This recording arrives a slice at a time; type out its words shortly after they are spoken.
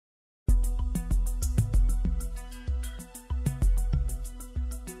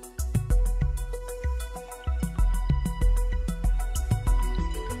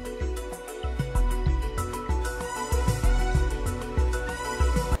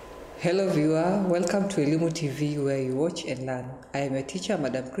Hello viewer, welcome to Elimu TV where you watch and learn. I am your teacher,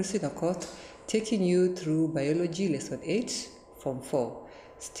 Madam Christine Okoth, taking you through Biology Lesson 8, Form 4.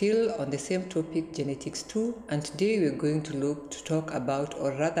 Still on the same topic, Genetics 2, and today we're going to talk about,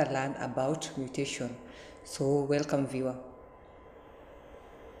 or rather learn about, mutation. So welcome viewer.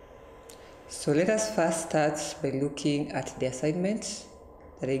 So let us first start by looking at the assignment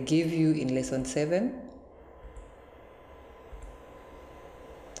that I gave you in Lesson 7.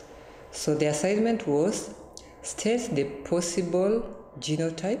 So the assignment was, state the possible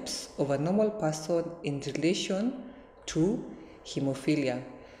genotypes of a normal person in relation to hemophilia.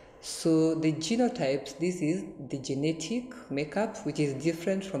 So the genotypes, this is the genetic makeup, which is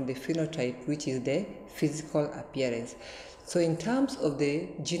different from the phenotype, which is the physical appearance. So in terms of the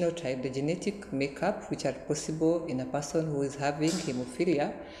genotype, the genetic makeup which are possible in a person who is having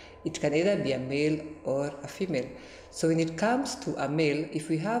hemophilia, it can either be a male or a female. So when it comes to a male, if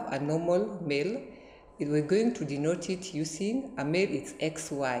we have a normal male, we're going to denote it using a male, it's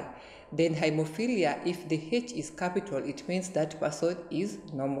XY. Then hemophilia, if the H is capital, it means that person is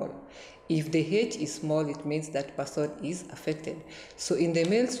normal. If the H is small, it means that person is affected. So in the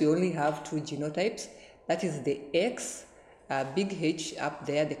males, we only have two genotypes. That is the X, big H up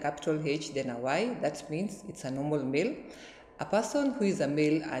there, the capital H, then a Y. That means it's a normal male. A person who is a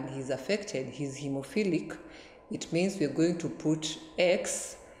male and he's affected, he's hemophilic, it means we're going to put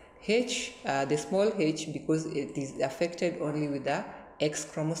X, H, the small h, because it is affected only with the X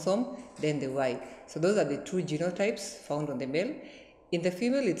chromosome, then the Y. So those are the two genotypes found on the male. In the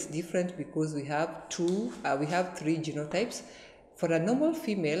female, it's different because we have three genotypes. For a normal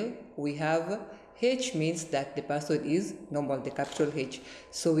female, we have H means that the person is normal, the capital H.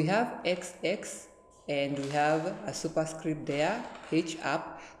 So we have XX and we have a superscript there, H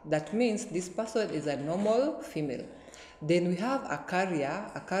up. That means this person is a normal female. Then we have a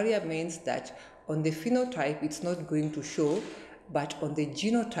carrier. A carrier means that on the phenotype it's not going to show, but on the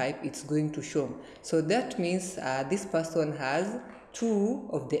genotype it's going to show. So that means this person has two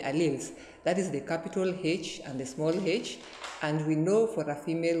of the alleles. That is the capital H and the small h. And we know for a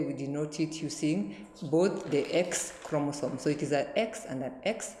female we denote it using both the X chromosome. So it is an X and an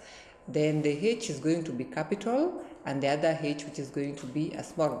X. Then the H is going to be capital and the other H which is going to be a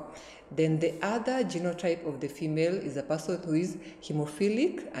small. Then the other genotype of the female is a person who is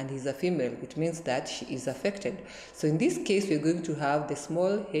hemophilic and is a female, which means that she is affected. So in this case, we're going to have the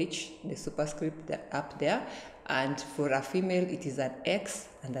small h, the superscript up there, and for a female, it is an X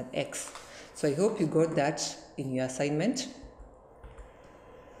and an X. So I hope you got that in your assignment.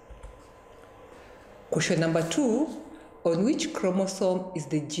 Question number 2, on which chromosome is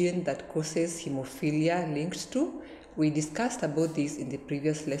the gene that causes hemophilia linked to? We discussed about this in the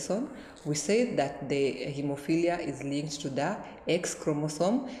previous lesson. We said that the hemophilia is linked to the X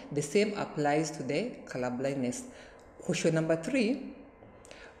chromosome. The same applies to the color blindness. Question number 3,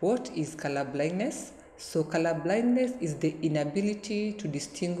 what is color blindness? So color blindness is the inability to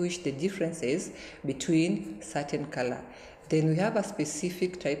distinguish the differences between certain color. Then we have a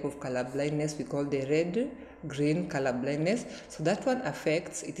specific type of color blindness we call the red-green color blindness. So that one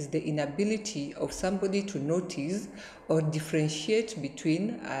affects, it is the inability of somebody to notice or differentiate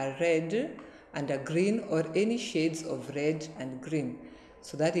between a red and a green or any shades of red and green.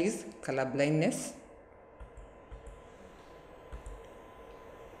 So that is color blindness.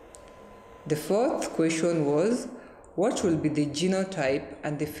 The fourth question was, what will be the genotype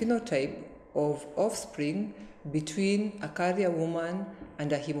and the phenotype of offspring between a carrier woman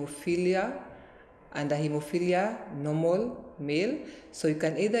and a hemophilia normal male? So you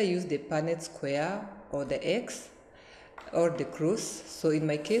can either use the Punnett square or the X or the cross. So in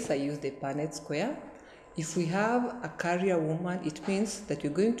my case, I use the Punnett square. If we have a carrier woman, it means that we're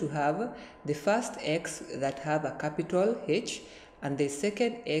going to have the first X that have a capital H and the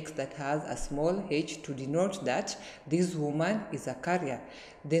second X that has a small h to denote that this woman is a carrier.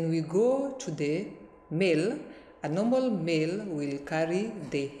 Then we go to the male. A normal male will carry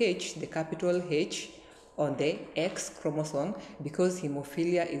the H, the capital H, on the X chromosome because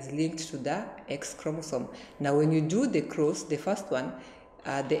hemophilia is linked to the X chromosome. Now when you do the cross, the first one,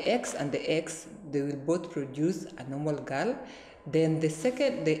 the X and the X, they will both produce a normal girl. Then the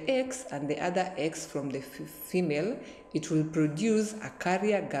second, the X and the other X from the female, it will produce a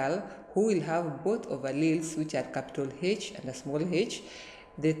carrier girl who will have both of alleles which are capital H and a small h.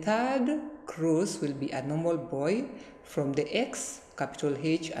 The third cross will be a normal boy from the X, capital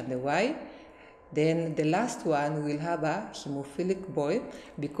H and the Y. Then the last one will have a hemophilic boy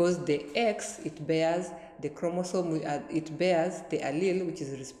because the X, it bears the chromosome, it bears the allele which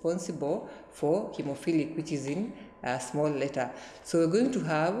is responsible for hemophilic, which is in small letter. So we're going to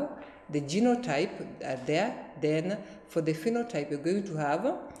have the genotype there. Then for the phenotype, we're going to have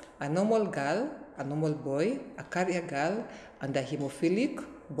a normal girl, a normal boy, a carrier girl, and a hemophilic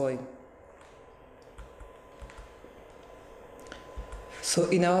boy. So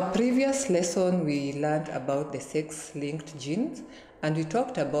in our previous lesson, we learned about the sex-linked genes, and we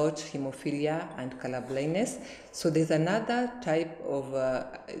talked about hemophilia and color blindness. So there's another type of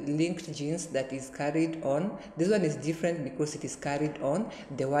linked genes that is carried on. This one is different because it is carried on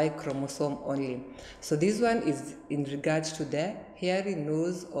the Y chromosome only. So this one is in regards to the hairy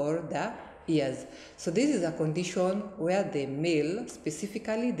nose or the ears. So this is a condition where the male,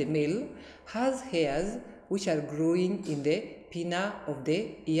 specifically the male, has hairs which are growing in the pinna of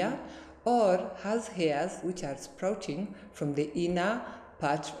the ear, or has hairs which are sprouting from the inner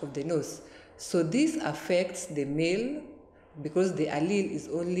part of the nose. So this affects the male because the allele is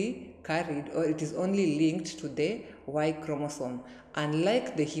only carried, or it is only linked to the Y chromosome,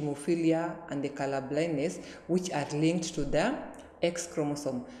 unlike the hemophilia and the color blindness, which are linked to the X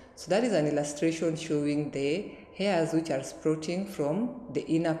chromosome. So that is an illustration showing the hairs which are sprouting from the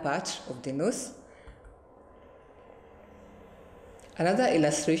inner part of the nose. Another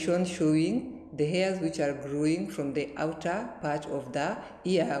illustration showing the hairs which are growing from the outer part of the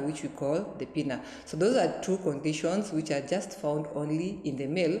ear, which we call the pinna. So those are two conditions which are just found only in the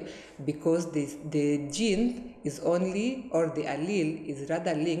male, because the gene is only, or the allele is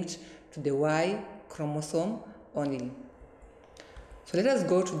rather linked to the Y chromosome only. So let us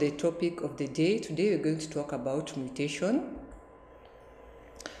go to the topic of the day. Today we're going to talk about mutation.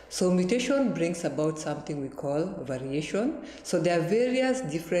 So mutation brings about something we call variation. So there are various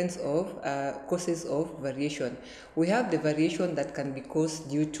different causes of variation. We have the variation that can be caused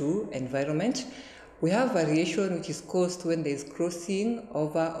due to environment. We have variation which is caused when there is crossing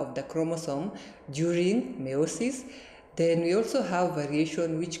over of the chromosome during meiosis. Then we also have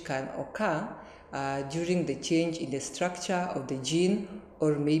variation which can occur during the change in the structure of the gene,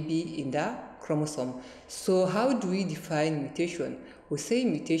 or maybe in the chromosome. So how do we define mutation? We say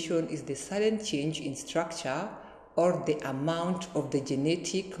mutation is the sudden change in structure or the amount of the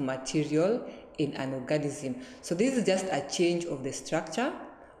genetic material in an organism. So this is just a change of the structure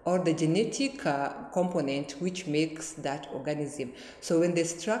or the genetic component which makes that organism. So when the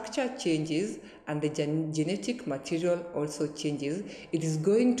structure changes and the genetic material also changes, it is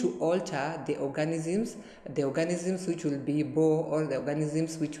going to alter the organisms which will be born, or the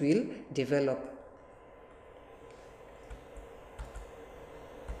organisms which will develop.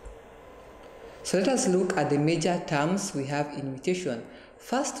 So let us look at the major terms we have in mutation.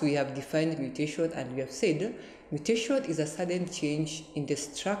 First, we have defined mutation, and we have said mutation is a sudden change in the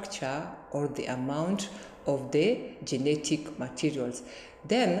structure or the amount of the genetic materials.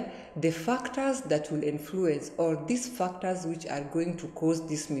 Then the factors that will influence, or these factors which are going to cause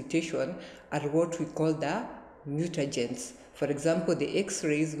this mutation, are what we call the mutagens. For example, the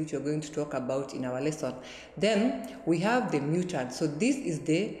X-rays, which we're going to talk about in our lesson. Then we have the mutant. So this is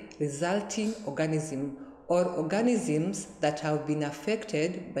the resulting organism, or organisms that have been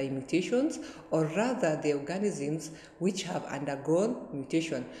affected by mutations, or rather the organisms which have undergone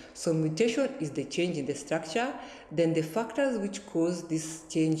mutation. So mutation is the change in the structure. Then the factors which cause this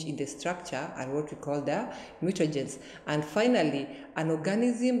change in the structure are what we call the mutagens. And finally, an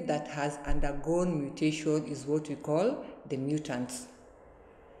organism that has undergone mutation is what we call the mutants.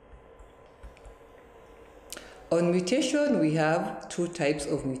 On mutation, we have two types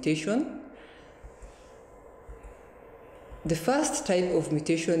of mutation. The first type of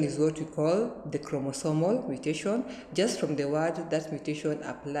mutation is what we call the chromosomal mutation. Just from the word, that mutation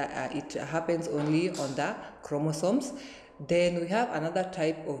it happens only on the chromosomes. Then we have another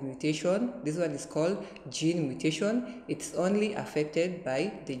type of mutation. This one is called gene mutation. It's only affected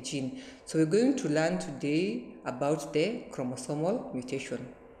by the gene. So we're going to learn today about the chromosomal mutation.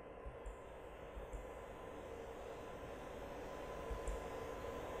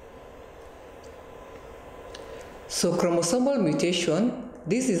 So chromosomal mutation,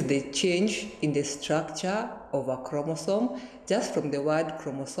 this is the change in the structure of a chromosome. Just from the word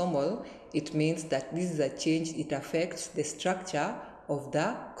chromosomal, it means that this is a change, it affects the structure of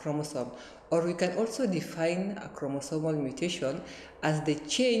the chromosome. Or we can also define a chromosomal mutation as the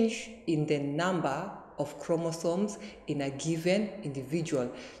change in the number of chromosomes in a given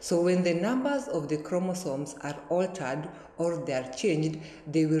individual. So when the numbers of the chromosomes are altered or they are changed,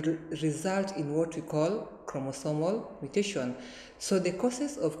 they will result in what we call chromosomal mutation. So the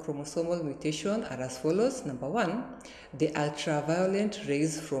causes of chromosomal mutation are as follows. Number one, the ultraviolet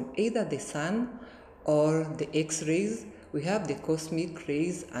rays from either the sun or the X-rays. We have the cosmic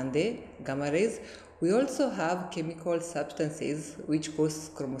rays and the gamma rays. We also have chemical substances which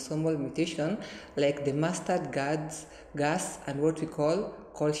cause chromosomal mutation, like the mustard gas and what we call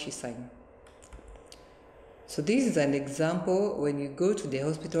colchicine. So this is an example when you go to the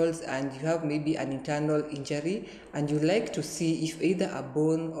hospitals and you have maybe an internal injury and you like to see if either a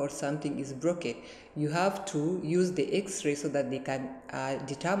bone or something is broken. You have to use the x-ray so that they can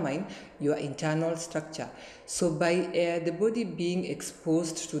determine your internal structure. So by the body being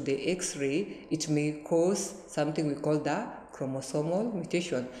exposed to the x-ray, it may cause something we call the chromosomal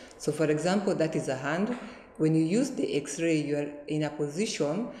mutation. So for example, that is a hand. When you use the x-ray, you are in a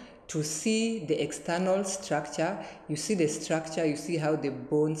position to see the external structure. You see the structure, you see how the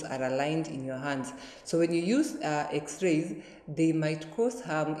bones are aligned in your hands. So when you use x-rays, they might cause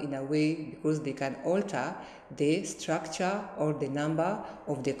harm in a way because they can alter the structure or the number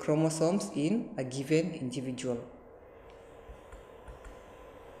of the chromosomes in a given individual.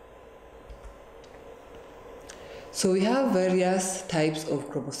 So we have various types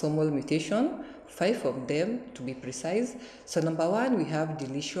of chromosomal mutation, 5 of them to be precise. So number 1, we have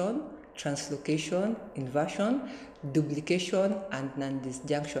deletion, translocation, inversion, duplication, and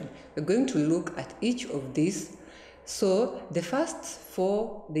non-disjunction. We're going to look at each of these. So the first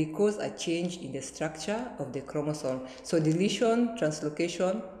 4, they cause a change in the structure of the chromosome. So deletion,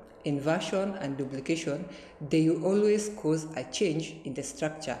 translocation, inversion, and duplication, they will always cause a change in the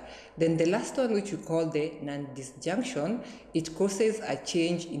structure. Then the last one, which we call the non-disjunction, it causes a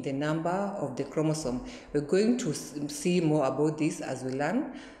change in the number of the chromosome. We're going to see more about this as we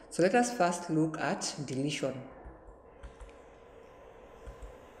learn. So let us first look at deletion.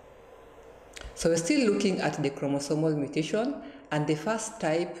 So we're still looking at the chromosomal mutation, and the first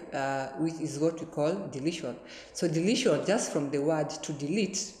type, which is what we call deletion. So deletion, just from the word to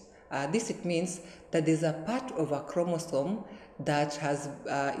delete, it means that there's a part of a chromosome that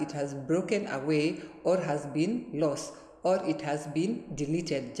it has broken away or has been lost, or it has been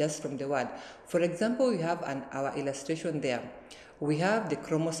deleted just from the word. For example, we have our illustration there. We have the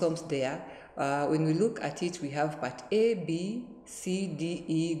chromosomes there. When we look at it, we have part A, B, C, D,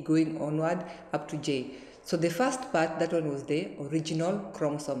 E going onward up to J. So the first part, that one was the original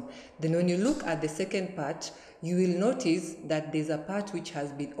chromosome. Then when you look at the second part, you will notice that there's a part which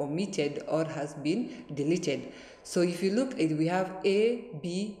has been omitted or has been deleted. So if you look at, we have A,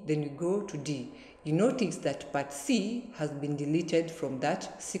 B, then you go to D. You notice that part C has been deleted from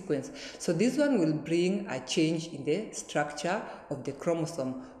that sequence. So this one will bring a change in the structure of the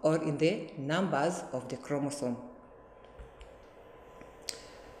chromosome or in the numbers of the chromosome.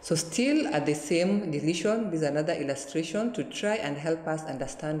 So still at the same deletion, this is another illustration to try and help us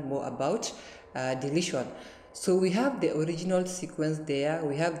understand more about deletion. So we have the original sequence there.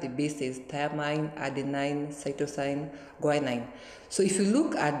 We have the bases, thymine, adenine, cytosine, guanine. So if you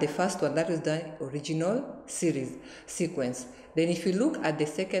look at the first one, that is the original sequence. Then if you look at the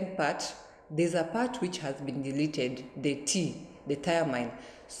second part, there's a part which has been deleted, the T, the thymine.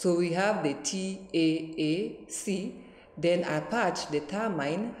 So we have the TAAC. Then a part, the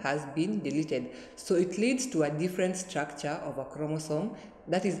thymine, has been deleted. So it leads to a different structure of a chromosome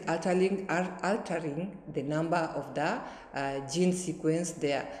that is altering the number of the gene sequence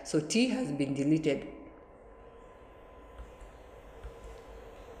there. So T has been deleted.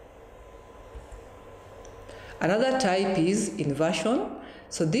 Another type is inversion.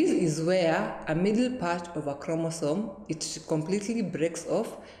 So this is where a middle part of a chromosome, it completely breaks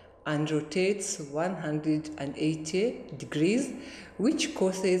off and rotates 180 degrees, which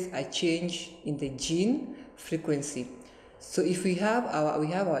causes a change in the gene frequency. So if we have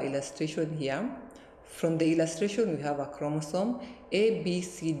our illustration here. From the illustration, we have a chromosome A, B,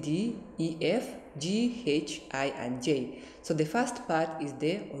 C, D, E, F, G, H, I, and J. So the first part is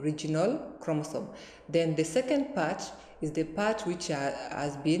the original chromosome. Then the second part is the part which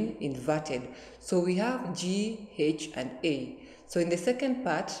has been inverted. So we have G, H, and A. So in the second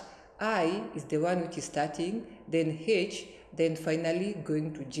part, I is the one which is starting, then H, then finally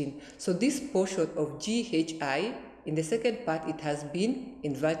going to gene. So this portion of GHI, in the second part, it has been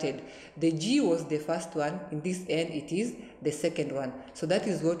inverted. The G was the first one. In this end, it is the second one. So that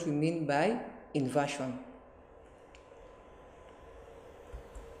is what we mean by inversion.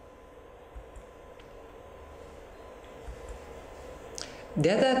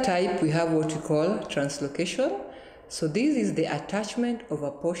 The other type, we have what we call translocation. So this is the attachment of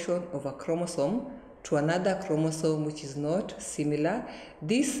a portion of a chromosome to another chromosome which is not similar.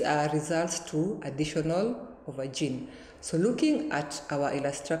 This results to additional of a gene. So looking at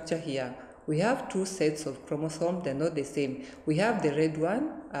our structure here, we have two sets of chromosomes. They're not the same. We have the red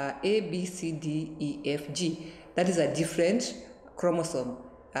one, A, B, C, D, E, F, G. That is a different chromosome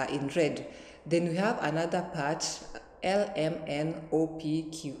in red. Then we have another part, LMNOPQR.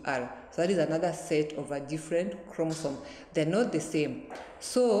 So that is another set of a different chromosome. They're not the same.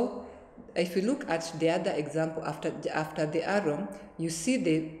 So if you look at the other example after the arrow, you see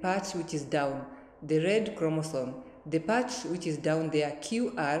the part which is down, the red chromosome. The part which is down there,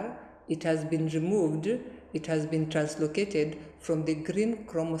 QR, it has been removed, it has been translocated from the green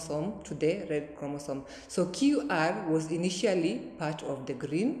chromosome to the red chromosome. So QR was initially part of the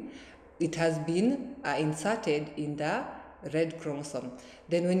green. It has been inserted in the red chromosome.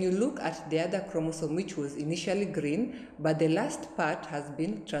 Then when you look at the other chromosome, which was initially green, but the last part has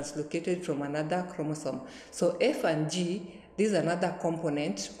been translocated from another chromosome. So F and G, this is another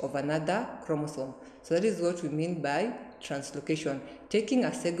component of another chromosome. So that is what we mean by translocation, taking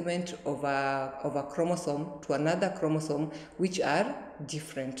a segment of a chromosome to another chromosome which are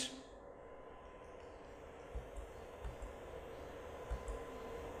different.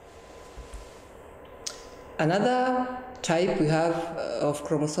 Another type we have of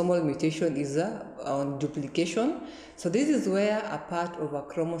chromosomal mutation is on duplication. So this is where a part of a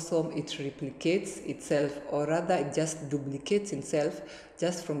chromosome, it replicates itself, or rather it just duplicates itself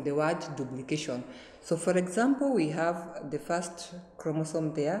just from the word duplication. So for example, we have the first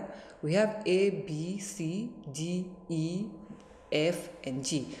chromosome there. We have A, B, C, D, E, F, and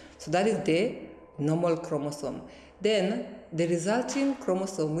G. So that is the normal chromosome. Then the resulting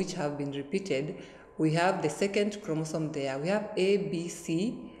chromosome which have been repeated, we have the second chromosome there. We have A, B,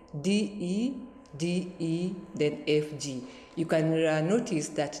 C, D, E, D, E, then F, G. You can notice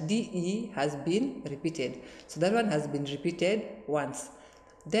that D, E has been repeated. So that one has been repeated once.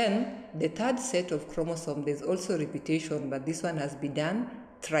 Then the third set of chromosomes, there's also repetition, but this one has been done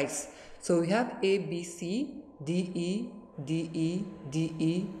thrice. So we have A, B, C, D, E, D, E, D,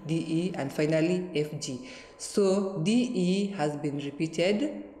 E, D, E, and finally F, G. So D, E has been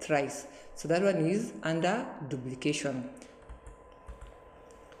repeated thrice. So that one is under duplication.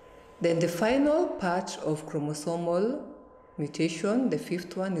 Then the final part of chromosomal mutation, the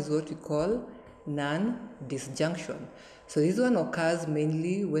fifth one, is what we call non-disjunction. So this one occurs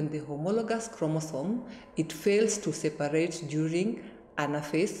mainly when the homologous chromosome, it fails to separate during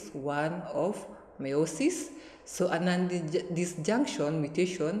anaphase 1 of meiosis. So a non-disjunction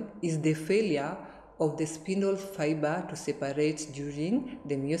mutation is the failure of the spindle fiber to separate during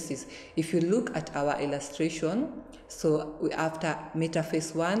the meiosis. If you look at our illustration, so after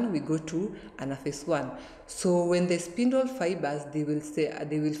metaphase 1, we go to anaphase 1. So when the spindle fibers, they will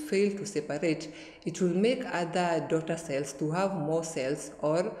fail to separate, it will make other daughter cells to have more cells,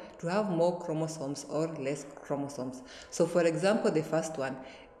 or to have more chromosomes or less chromosomes. So for example, the first one,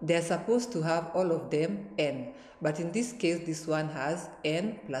 they're supposed to have all of them N, but in this case, this one has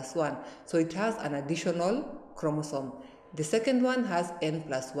N plus 1. So it has an additional chromosome. The second one has N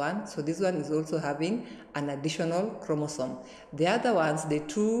plus 1, so this one is also having an additional chromosome. The other ones, the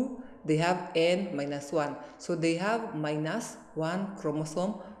two, they have N minus 1, so they have minus 1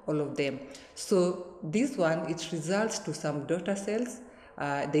 chromosome, all of them. So this one, it results to some daughter cells.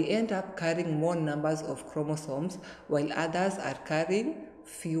 They end up carrying more numbers of chromosomes, while others are carrying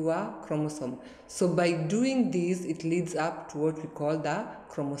fewer chromosomes. So by doing this, it leads up to what we call the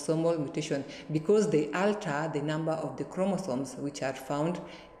chromosomal mutation, because they alter the number of the chromosomes which are found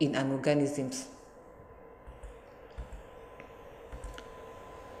in an organism.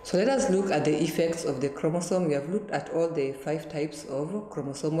 So let us look at the effects of the chromosome. We have looked at all the 5 types of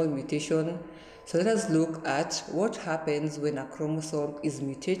chromosomal mutation. So let us look at what happens when a chromosome is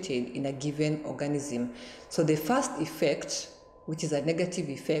mutated in a given organism. So the first effect, which is a negative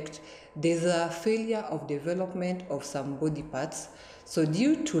effect, there's a failure of development of some body parts. So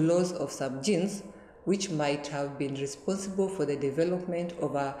due to loss of some genes, which might have been responsible for the development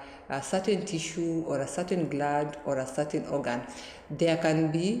of a certain tissue or a certain gland or a certain organ, there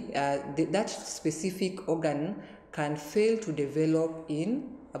can be, that specific organ can fail to develop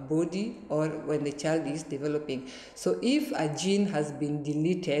in a body or when the child is developing. So if a gene has been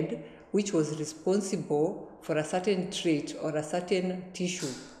deleted, which was responsible for a certain trait or a certain tissue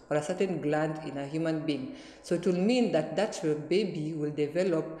or a certain gland in a human being, so it will mean that that baby will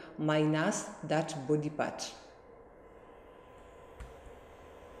develop minus that body part.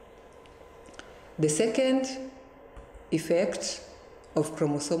 The second effect of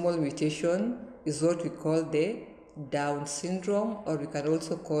chromosomal mutation is what we call the Down syndrome, or we can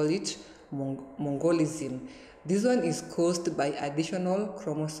also call it Mongolism. This one is caused by additional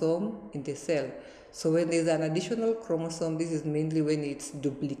chromosome in the cell. So when there's an additional chromosome, this is mainly when it's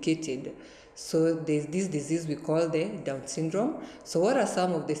duplicated. So there's this disease we call the Down syndrome. So what are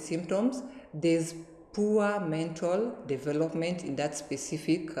some of the symptoms? There's poor mental development in that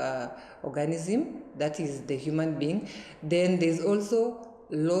specific organism, that is the human being. Then there's also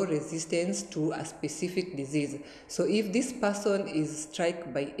low resistance to a specific disease. So if this person is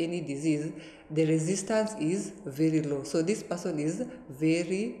struck by any disease, the resistance is very low. So this person is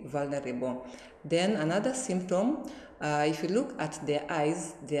very vulnerable. Then another symptom, if you look at their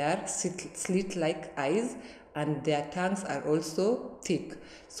eyes, they are slit-like eyes, and their tongues are also thick.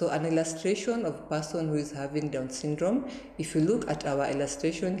 So an illustration of a person who is having Down syndrome, if you look at our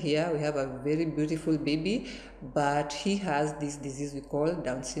illustration here, we have a very beautiful baby, but he has this disease we call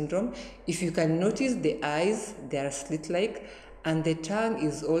Down syndrome. If you can notice the eyes, they are slit-like, and the tongue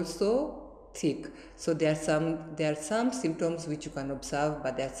is also thick. So there are some symptoms which you can observe,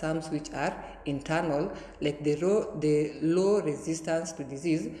 but there are some which are internal, like the low resistance to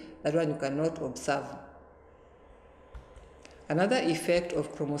disease. That one you cannot observe. Another effect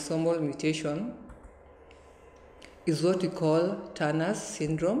of chromosomal mutation is what we call Turner's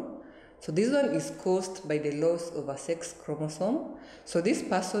syndrome. So this one is caused by the loss of a sex chromosome. So this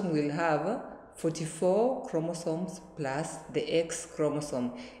person will have 44 chromosomes plus the X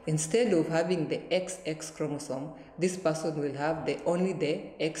chromosome. Instead of having the XX chromosome, this person will have only the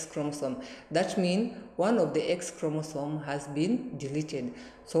X chromosome. That means one of the X chromosome has been deleted.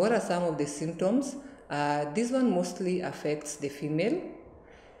 So what are some of the symptoms? This one mostly affects the female,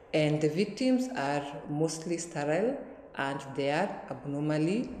 and the victims are mostly sterile, and they are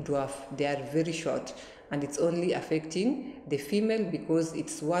abnormally dwarf. They are very short, and it's only affecting the female because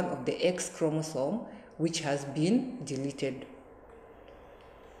it's one of the X chromosome which has been deleted.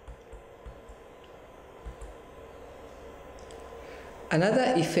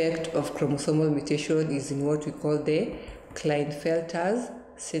 Another effect of chromosomal mutation is in what we call the Klinefelter's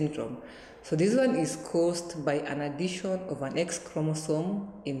syndrome. So this one is caused by an addition of an X chromosome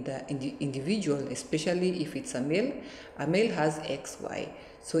in the individual, especially if it's a male. A male has XY.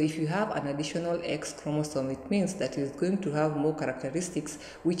 So if you have an additional X chromosome, it means that it's going to have more characteristics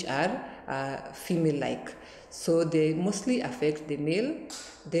which are female-like. So they mostly affect the male.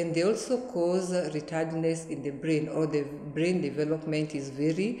 Then they also cause retardedness in the brain, or the brain development is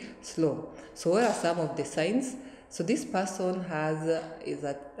very slow. So what are some of the signs? So this person is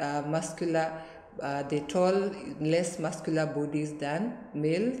muscular, they tall, less muscular bodies than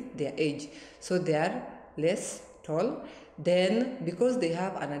male their age. So they are less tall. Then because they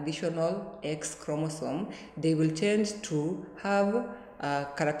have an additional X chromosome, they will tend to have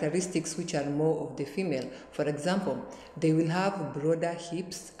characteristics which are more of the female. For example, they will have broader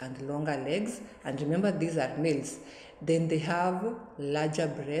hips and longer legs, and remember these are males. Then they have larger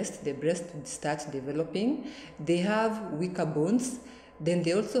breasts, the breast will start developing. They have weaker bones. Then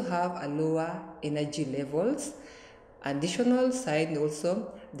they also have a lower energy levels. Additional side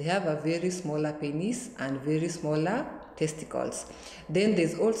also, they have a very smaller penis and very smaller testicles. Then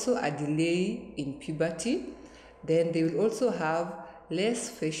there's also a delay in puberty. Then they will also have less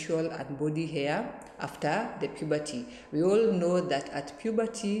facial and body hair after the puberty. We all know that at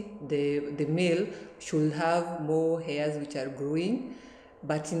puberty, the male should have more hairs which are growing.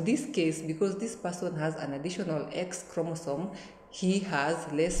 But in this case, because this person has an additional X chromosome, he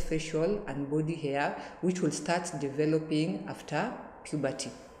has less facial and body hair, which will start developing after puberty.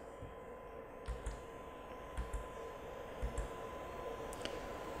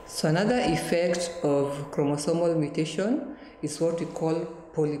 So another effect of chromosomal mutation is what we call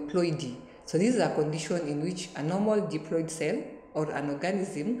polyploidy. So this is a condition in which a normal diploid cell or an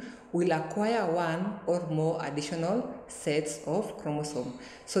organism will acquire one or more additional sets of chromosomes.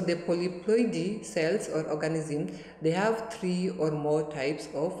 So the polyploidy cells or organisms, they have 3 or more types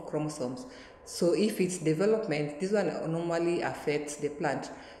of chromosomes. So if it's development, this one normally affects the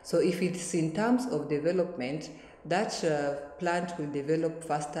plant. So if it's in terms of development, that plant will develop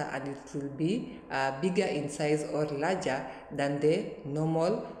faster and it will be bigger in size or larger than the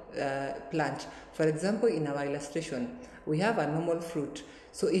normal plant. For example, in our illustration, we have a normal fruit.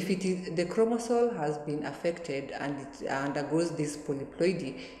 So if the chromosome has been affected and it undergoes this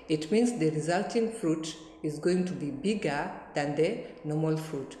polyploidy, it means the resulting fruit is going to be bigger than the normal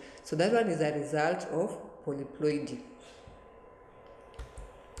fruit. So that one is a result of polyploidy.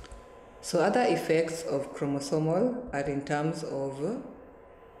 So other effects of chromosomal are in terms of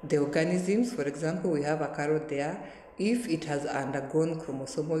the organisms. For example, we have a carrot there. If it has undergone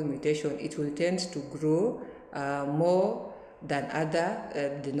chromosomal mutation, it will tend to grow more than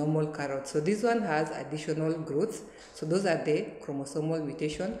the normal carrot. So this one has additional growth. So those are the chromosomal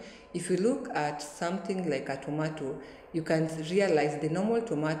mutation. If you look at something like a tomato, you can realize the normal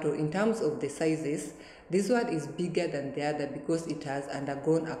tomato, in terms of the sizes, this one is bigger than the other because it has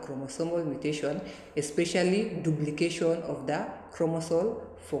undergone a chromosomal mutation, especially duplication of the chromosome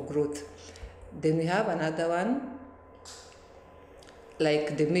for growth. Then we have another one,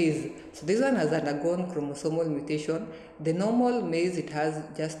 like the maize. So this one has undergone chromosomal mutation. The normal maize, it has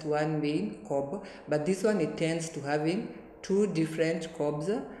just one main cob, but this one, it tends to having two different cobs.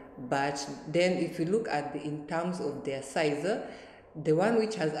 But then if you look at in terms of their size, the one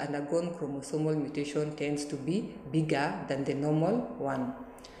which has undergone chromosomal mutation tends to be bigger than the normal one.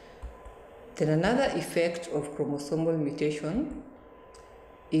 Then another effect of chromosomal mutation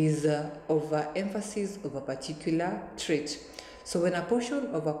is overemphasis of a particular trait. So when a portion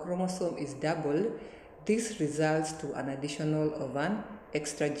of a chromosome is doubled, this results to an additional of an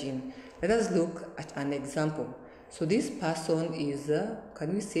extra gene. Let us look at an example. So this person is,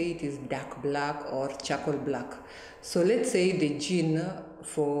 can we say it is dark black or charcoal black? So let's say the gene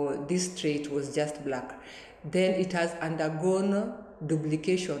for this trait was just black. Then it has undergone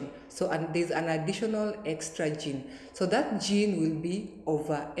duplication. So there's an additional extra gene. So that gene will be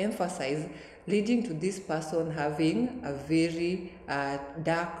overemphasized, leading to this person having a very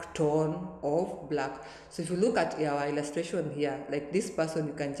dark tone of black. So if you look at our illustration here, like this person,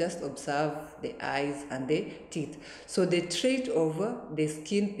 you can just observe the eyes and the teeth. So the trait of the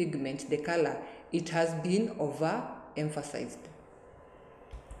skin pigment, the color, it has been overemphasized.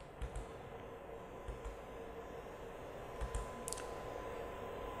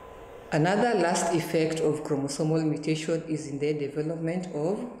 Another last effect of chromosomal mutation is in the development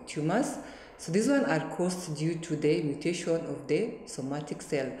of tumors. So these ones are caused due to the mutation of the somatic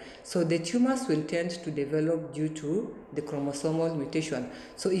cell. So the tumors will tend to develop due to the chromosomal mutation.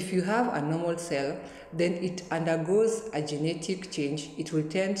 So if you have a normal cell, then it undergoes a genetic change. It will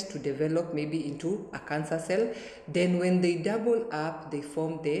tend to develop maybe into a cancer cell. Then when they double up, they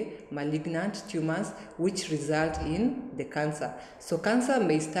form the malignant tumors, which result in the cancer. So cancer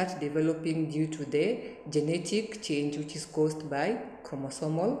may start developing due to the genetic change, which is caused by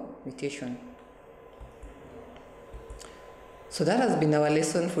chromosomal mutation. So that has been our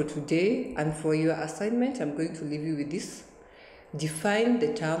lesson for today, and for your assignment, I'm going to leave you with this. Define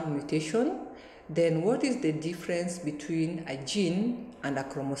the term mutation. Then what is the difference between a gene and a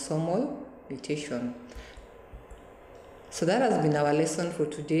chromosomal mutation? So that has been our lesson for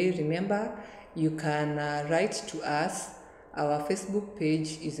today. Remember, you can write to us. Our Facebook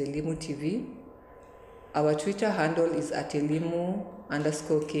page is Elimu TV. Our Twitter handle is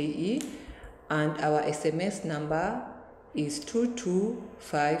 @elimu_ke, and our SMS number is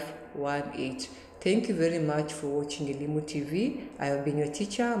 22518. Thank you very much for watching Elimu TV. I have been your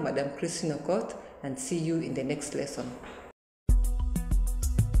teacher, Madam Christine Okot, and see you in the next lesson.